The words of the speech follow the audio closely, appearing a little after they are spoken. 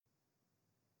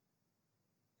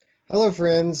Hello,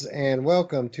 friends, and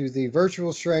welcome to the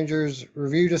Virtual Strangers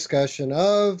review discussion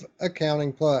of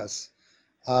Accounting Plus.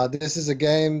 This is a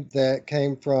game that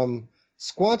came from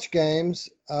Squanch Games,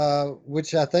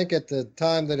 which I think at the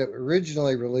time that it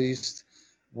originally released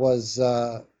was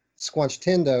Squanch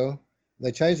Tendo.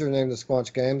 They changed their name to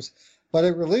Squanch Games, but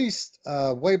it released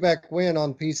way back when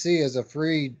on PC as a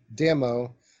free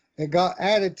demo. It got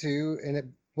added to, and it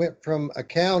went from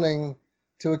Accounting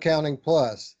to Accounting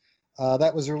Plus.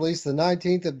 That was released the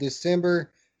 19th of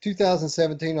December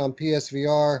 2017 on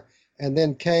PSVR and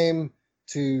then came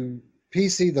to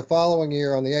PC the following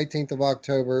year on the 18th of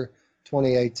October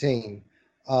 2018.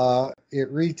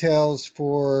 It retails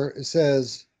for, it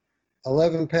says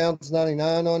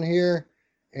 £11.99 on here.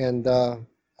 And I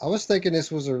was thinking this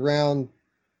was around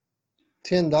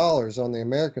 $10 on the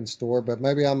American store, but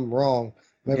maybe I'm wrong.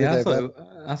 Maybe Yeah, they've up.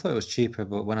 I thought it was cheaper,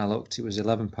 but when I looked, it was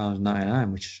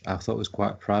 £11.99, which I thought was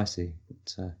quite pricey.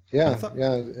 But I Yeah, thought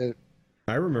yeah,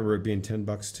 I remember it being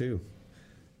 $10 too.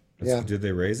 yeah. Did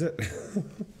they raise it?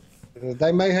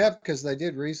 They may have because they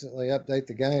did recently update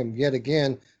the game. Yet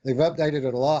again, they've updated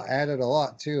it a lot, added a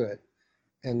lot to it.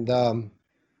 And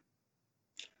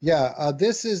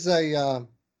this is I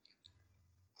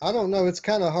don't know, it's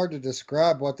kind of hard to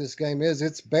describe what this game is.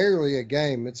 It's barely a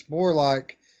game, it's more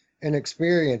like an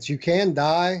experience. You can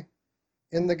die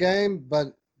in the game,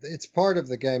 but it's part of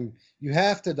the game. You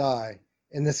have to die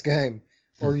in this game,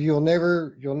 or you'll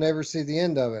never see the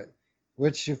end of it.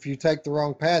 Which, if you take the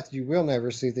wrong path, you will never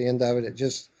see the end of it. It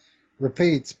just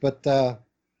repeats. But I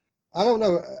don't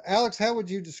know, Alex. How would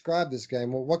you describe this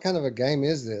game? Well, what kind of a game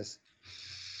is this?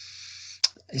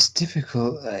 it's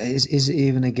difficult. Is it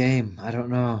even a game? I don't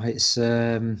know. It's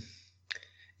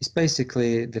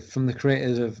basically from the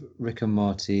creators of Rick and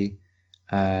Morty.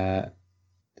 Uh,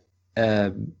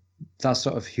 um, that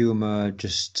sort of humor,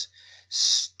 just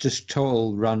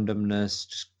total randomness,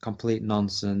 just complete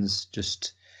nonsense,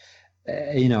 just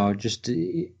you're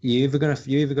either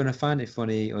gonna find it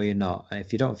funny or you're not.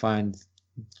 If you don't find,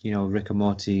 Rick and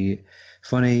Morty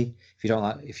funny, if you don't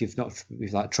like, if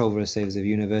like Trover Savers of the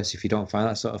Universe, if you don't find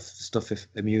that sort of stuff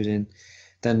amusing,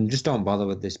 then just don't bother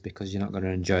with this because you're not going to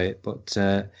enjoy it. But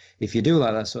if you do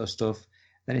like that sort of stuff,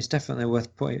 then it's definitely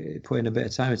worth putting a bit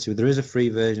of time into. There is a free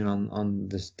version on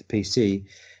the PC.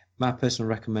 My personal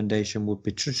recommendation would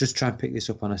be just try and pick this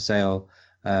up on a sale,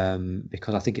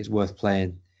 because I think it's worth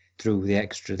playing through the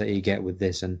extra that you get with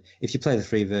this. And if you play the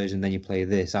free version, then you play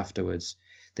this afterwards,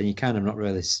 then you kind of not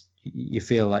really, you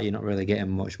feel like you're not really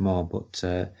getting much more. But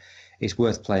it's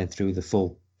worth playing through the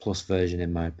full plus version,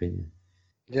 in my opinion.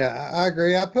 Yeah, I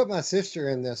agree. I put my sister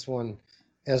in this one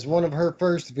as one of her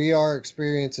first VR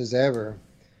experiences ever,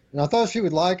 and I thought she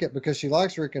would like it because she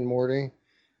likes Rick and Morty,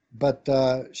 but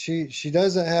she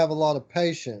doesn't have a lot of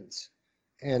patience,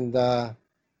 and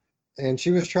and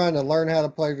she was trying to learn how to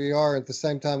play VR at the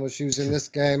same time as she was in this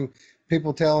game.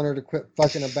 People telling her to quit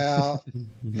fucking about,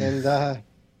 and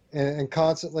and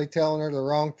constantly telling her the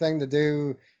wrong thing to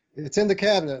do. It's in the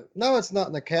cabinet. No, it's not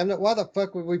in the cabinet. Why the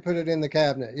fuck would we put it in the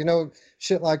cabinet?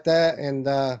 Shit like that.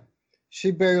 And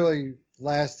she barely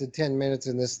lasted 10 minutes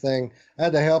in this thing. I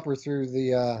had to help her through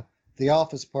the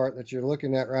office part that you're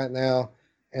looking at right now.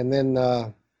 And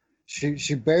then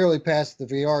she barely passed the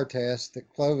VR test that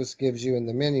Clovis gives you in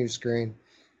the menu screen.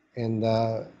 And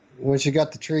when she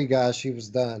got the tree guy, she was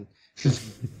done.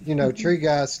 Tree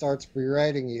guy starts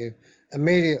berating you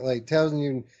immediately, telling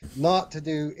you not to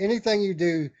do anything you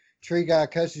do. Tree guy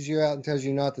cusses you out and tells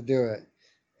you not to do it.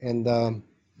 And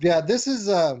this is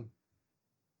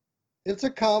it's a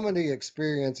comedy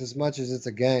experience as much as it's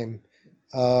a game.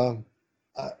 Uh,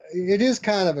 it is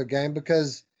kind of a game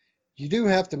because you do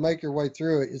have to make your way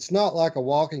through it. It's not like a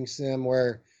walking sim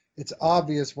where it's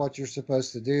obvious what you're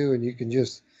supposed to do and you can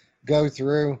just go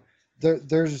through.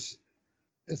 There's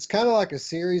it's kind of like a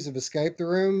series of escape the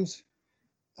rooms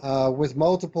with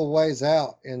multiple ways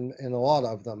out in a lot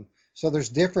of them. So there's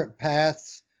different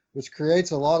paths, which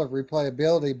creates a lot of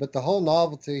replayability. But the whole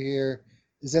novelty here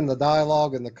is in the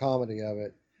dialogue and the comedy of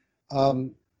it.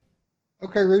 Um,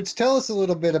 okay, Roots, tell us a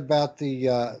little bit about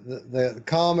the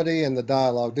comedy and the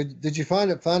dialogue. Did you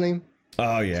find it funny?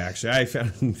 Oh yeah, actually, I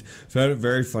found it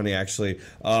very funny. Actually,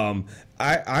 I'm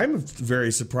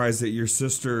very surprised that your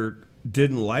sister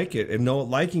didn't like it. And no,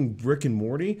 liking Rick and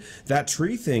Morty, that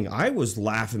tree thing, I was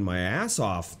laughing my ass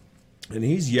off. And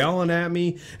he's yelling at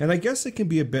me, and I guess it can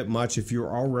be a bit much if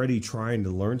you're already trying to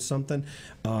learn something.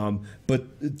 But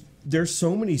there's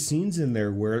so many scenes in there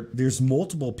where there's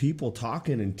multiple people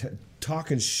talking and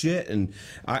talking shit, and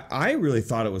I really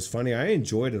thought it was funny. I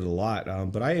enjoyed it a lot.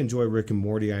 But I enjoy Rick and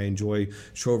Morty. I enjoy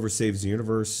Trover Saves the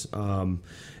Universe.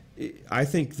 I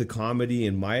think the comedy,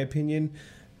 in my opinion,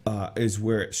 is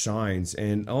where it shines.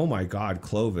 And oh my God,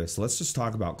 Clovis. Let's just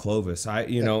talk about Clovis.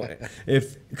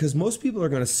 If because most people are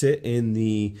going to sit in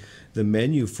the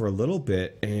menu for a little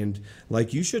bit, and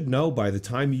like you should know by the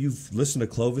time you've listened to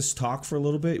Clovis talk for a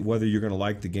little bit whether you're going to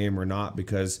like the game or not,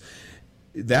 because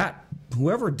that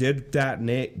whoever did that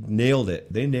nailed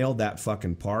it. They nailed that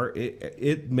fucking part.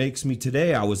 It makes me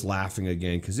today. I was laughing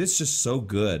again because it's just so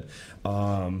good.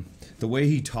 The way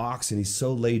he talks, and he's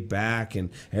so laid back,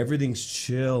 and everything's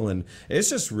chill, and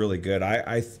it's just really good.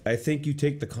 I think you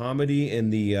take the comedy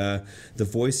and the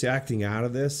voice acting out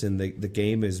of this, and the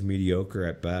game is mediocre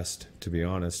at best, to be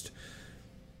honest.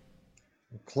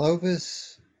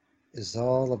 Clovis is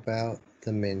all about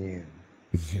the menu,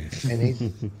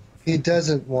 and he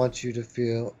doesn't want you to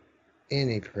feel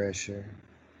any pressure.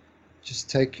 Just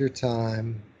take your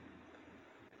time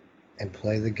and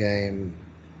play the game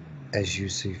as you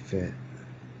see fit.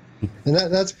 And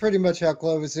that's pretty much how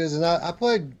Clovis is. And I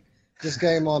played this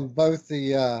game on both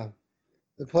the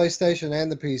PlayStation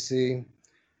and the PC.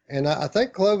 And I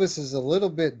think Clovis is a little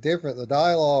bit different. The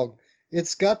dialogue,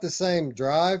 it's got the same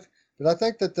drive, but I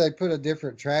think that they put a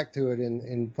different track to it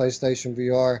in PlayStation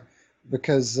VR,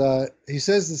 because he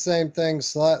says the same thing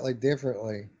slightly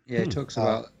differently. Yeah, it talks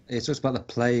about the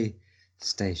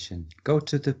PlayStation. Go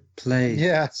to the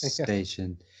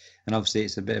PlayStation. And obviously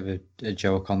it's a bit of a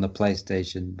joke on the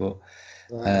PlayStation, but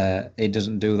it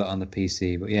doesn't do that on the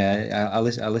PC. But yeah, I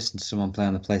listened to someone play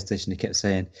on the PlayStation. He kept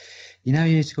saying, you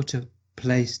need to go to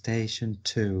PlayStation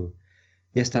 2.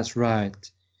 Yes, that's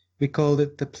right. We called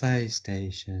it the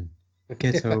PlayStation.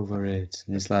 Get over it.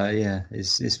 And it's like, yeah,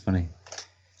 it's funny.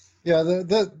 Yeah,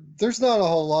 there's not a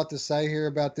whole lot to say here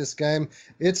about this game.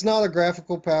 It's not a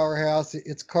graphical powerhouse.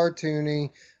 It's cartoony.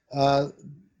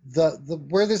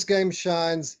 Where this game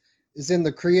shines is in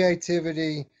the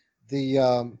creativity,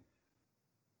 the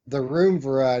room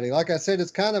variety. Like I said,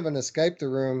 it's kind of an escape the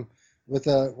room with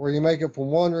where you make it from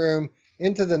one room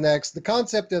into the next. The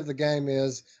concept of the game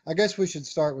is, I guess we should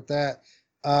start with that.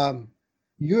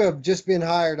 You have just been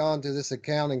hired on to this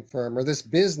accounting firm or this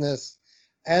business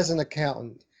as an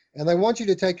accountant, and they want you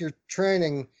to take your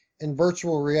training in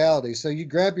virtual reality. So you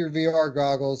grab your VR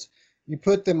goggles, you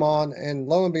put them on, and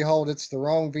lo and behold, it's the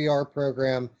wrong VR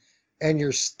program, and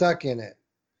you're stuck in it.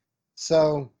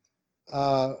 So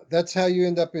that's how you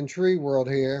end up in Tree World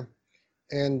here.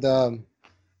 And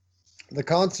the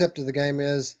concept of the game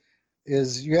is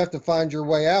you have to find your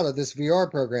way out of this VR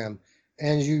program.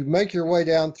 And you make your way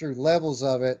down through levels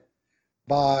of it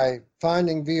by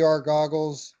finding VR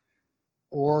goggles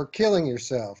or killing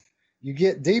yourself. You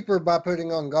get deeper by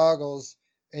putting on goggles,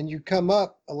 and you come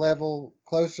up a level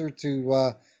closer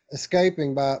to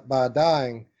escaping by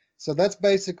dying. So that's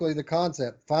basically the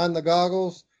concept. Find the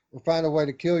goggles or find a way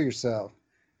to kill yourself.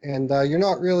 And you're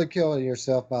not really killing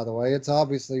yourself, by the way. It's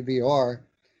obviously VR.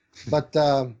 But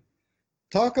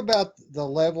talk about the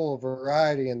level of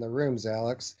variety in the rooms,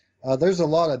 Alex. There's a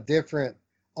lot of different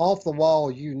off-the-wall,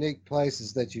 unique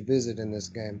places that you visit in this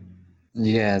game.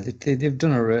 Yeah, they've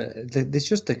done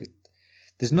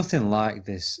there's nothing like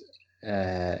this.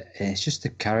 It's just the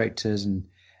characters, and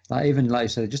like you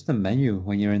said, just the menu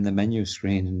when you're in the menu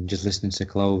screen and just listening to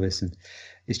Clovis, and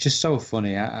it's just so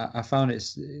funny. I found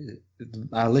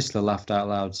I literally laughed out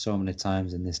loud so many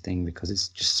times in this thing because it's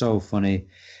just so funny,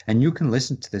 and you can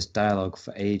listen to this dialogue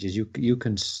for ages. You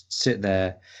can sit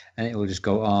there and it will just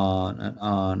go on and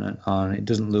on and on. It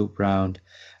doesn't loop round,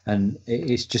 and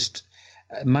it's just.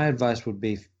 My advice would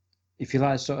be, if you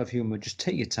like sort of humor, just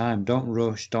take your time. Don't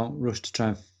rush to try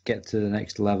and get to the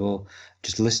next level.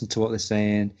 Just listen to what they're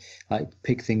saying, like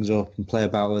pick things up and play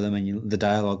about with them, and the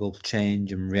dialogue will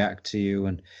change and react to you.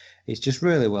 And it's just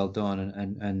really well done.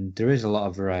 And there is a lot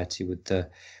of variety with the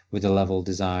level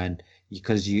design,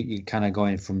 because you kind of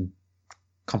going from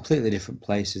completely different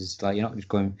places. Like you're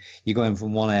going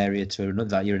from one area to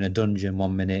another. Like you're in a dungeon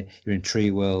 1 minute, you're in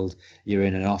Tree World, you're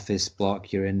in an office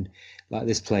block, you're in like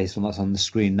this place that's on the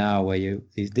screen now, where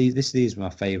these are my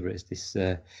favorites. This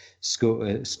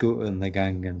Scooter and the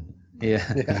gang, and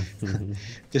yeah.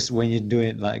 Just when you're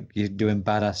doing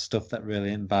badass stuff that really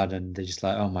ain't bad, and they're just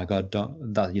like, oh my god,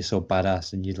 you're so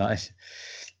badass, and you like,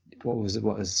 what was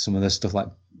some of the stuff like,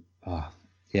 oh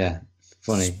yeah,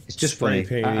 funny. It's just spray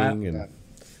funny. painting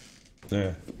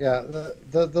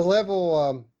The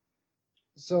level.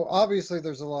 So obviously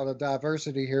there's a lot of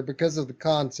diversity here because of the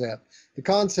concept. The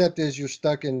concept is you're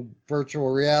stuck in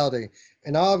virtual reality.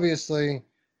 And obviously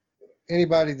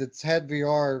anybody that's had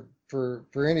VR for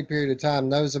any period of time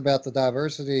knows about the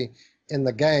diversity in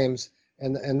the games.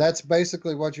 And that's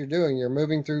basically what you're doing. You're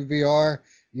moving through VR.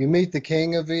 You meet the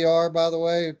king of VR, by the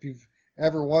way. If you've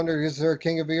ever wondered, is there a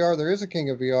king of VR? There is a king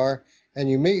of VR, and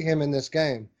you meet him in this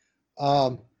game.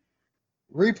 Um,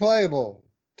 Replayable,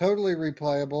 totally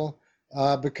replayable,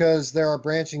 because there are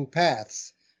branching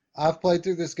paths. I've played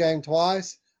through this game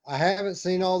twice. I haven't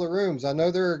seen all the rooms. I know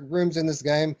there are rooms in this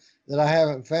game that I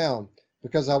haven't found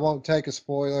because I won't take a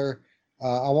spoiler.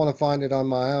 I want to find it on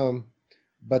my own.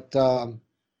 But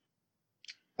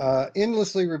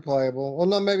endlessly replayable. Well,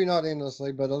 no, maybe not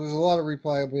endlessly, but there's a lot of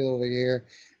replayability here.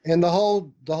 And the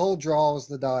whole draw is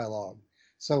the dialogue.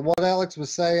 So what Alex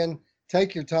was saying,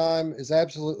 take your time, is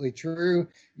absolutely true.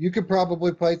 You could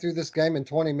probably play through this game in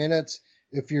 20 minutes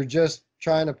if you're just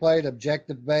trying to play it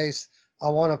objective based. I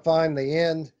want to find the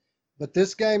end. But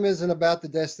this game isn't about the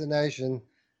destination.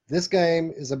 This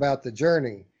game is about the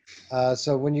journey.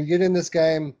 So when you get in this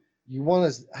game, you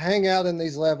want to hang out in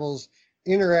these levels,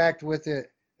 interact with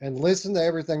it, and listen to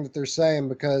everything that they're saying,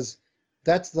 because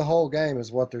that's the whole game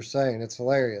is what they're saying. It's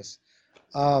hilarious.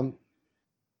 I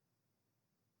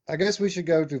guess we should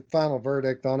go to final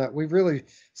verdict on it. We've really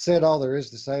said all there is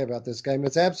to say about this game.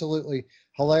 It's absolutely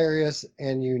hilarious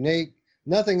and unique.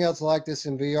 Nothing else like this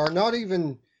in VR, not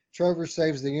even Trover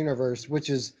Saves the Universe, which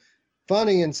is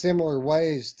funny in similar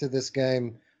ways to this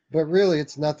game, but really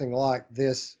it's nothing like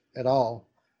this at all.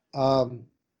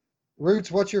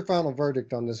 Roots, what's your final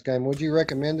verdict on this game? Would you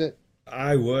recommend it?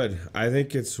 I would. I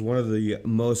think it's one of the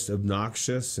most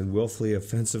obnoxious and willfully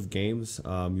offensive games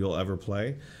you'll ever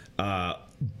play.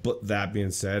 But that being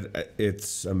said,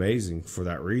 it's amazing for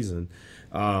that reason.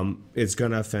 It's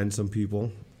going to offend some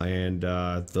people, and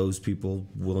those people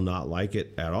will not like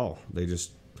it at all. They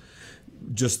just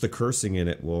the cursing in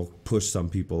it will push some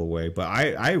people away. But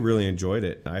I really enjoyed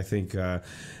it. I think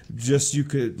just you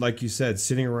could, like you said,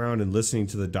 sitting around and listening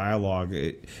to the dialogue,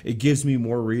 it gives me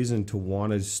more reason to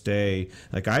want to stay.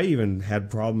 Like I even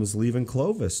had problems leaving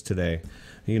Clovis today.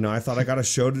 You know, I thought I got a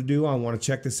show to do. I want to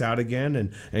check this out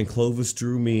again. And Clovis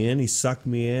drew me in. He sucked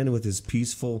me in with his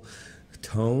peaceful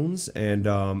tones, and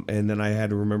then I had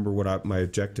to remember what my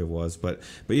objective was. But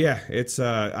yeah, it's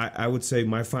I would say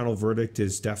my final verdict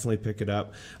is definitely pick it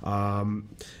up.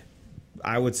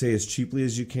 I would say as cheaply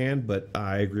as you can, but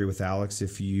I agree with Alex.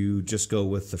 If you just go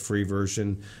with the free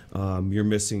version, you're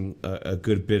missing a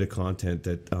good bit of content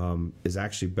that is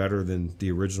actually better than the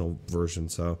original version.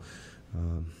 So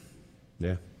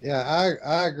yeah. Yeah,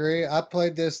 I agree. I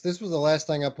played this. This was the last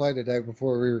thing I played today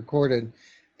before we recorded,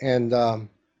 and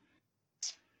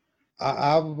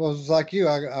I was like you.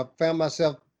 I found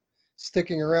myself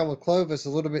sticking around with Clovis a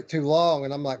little bit too long,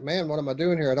 and I'm like, man, what am I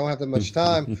doing here? I don't have that much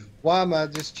time. Why am I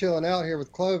just chilling out here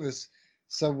with Clovis?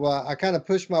 So I kind of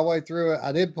pushed my way through it.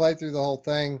 I did play through the whole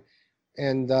thing,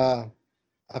 and I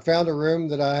found a room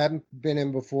that I hadn't been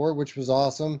in before, which was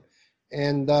awesome.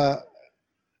 And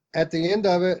at the end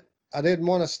of it, I didn't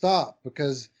want to stop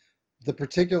because the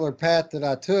particular path that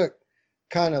I took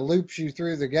kind of loops you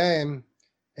through the game,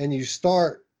 and you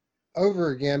start over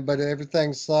again, but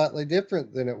everything's slightly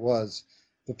different than it was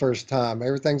the first time.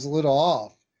 Everything's a little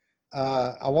off.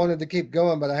 I wanted to keep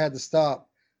going, but I had to stop.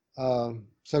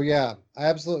 So yeah, I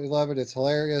absolutely love it. It's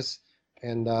hilarious,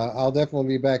 and I'll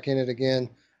definitely be back in it again.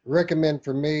 Recommend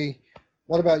for me.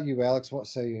 What about you, Alex? What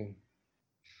say you?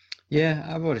 Yeah,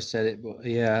 I've already said it, but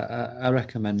yeah, I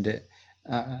recommend it.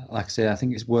 Like I say, I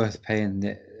think it's worth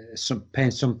paying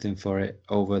something for it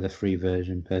over the free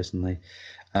version. Personally,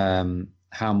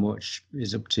 how much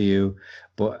is up to you,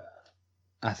 but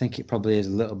I think it probably is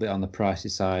a little bit on the pricey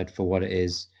side for what it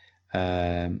is.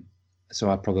 So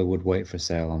I probably would wait for a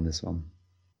sale on this one.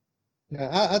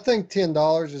 Yeah, I think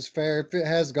 $10 is fair. If it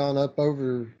has gone up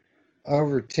over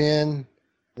 10,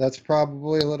 that's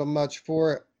probably a little much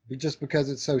for it, just because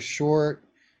it's so short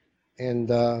and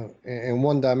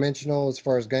one dimensional as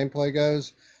far as gameplay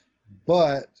goes.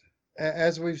 But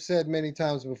as we've said many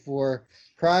times before,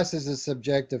 price is a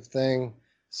subjective thing.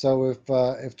 So if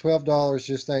 $12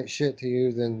 just ain't shit to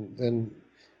you, then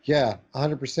yeah,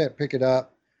 100% pick it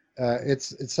up.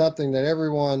 It's something that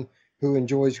everyone who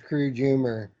enjoys crude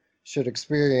humor should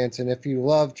experience. And if you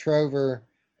love Trover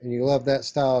and you love that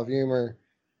style of humor,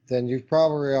 then you've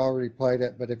probably already played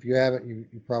it. But if you haven't, you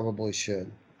probably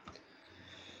should.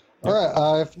 All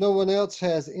right. If no one else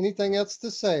has anything else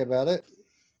to say about it.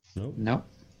 Nope. No.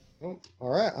 Oh, all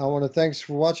right. I want to thanks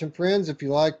for watching, friends. If you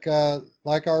like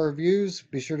our reviews,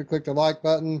 be sure to click the like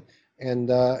button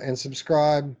and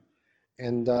subscribe.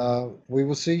 And we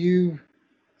will see you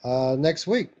next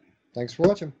week. Thanks for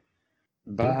watching.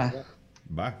 Bye.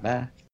 Bye. Bye.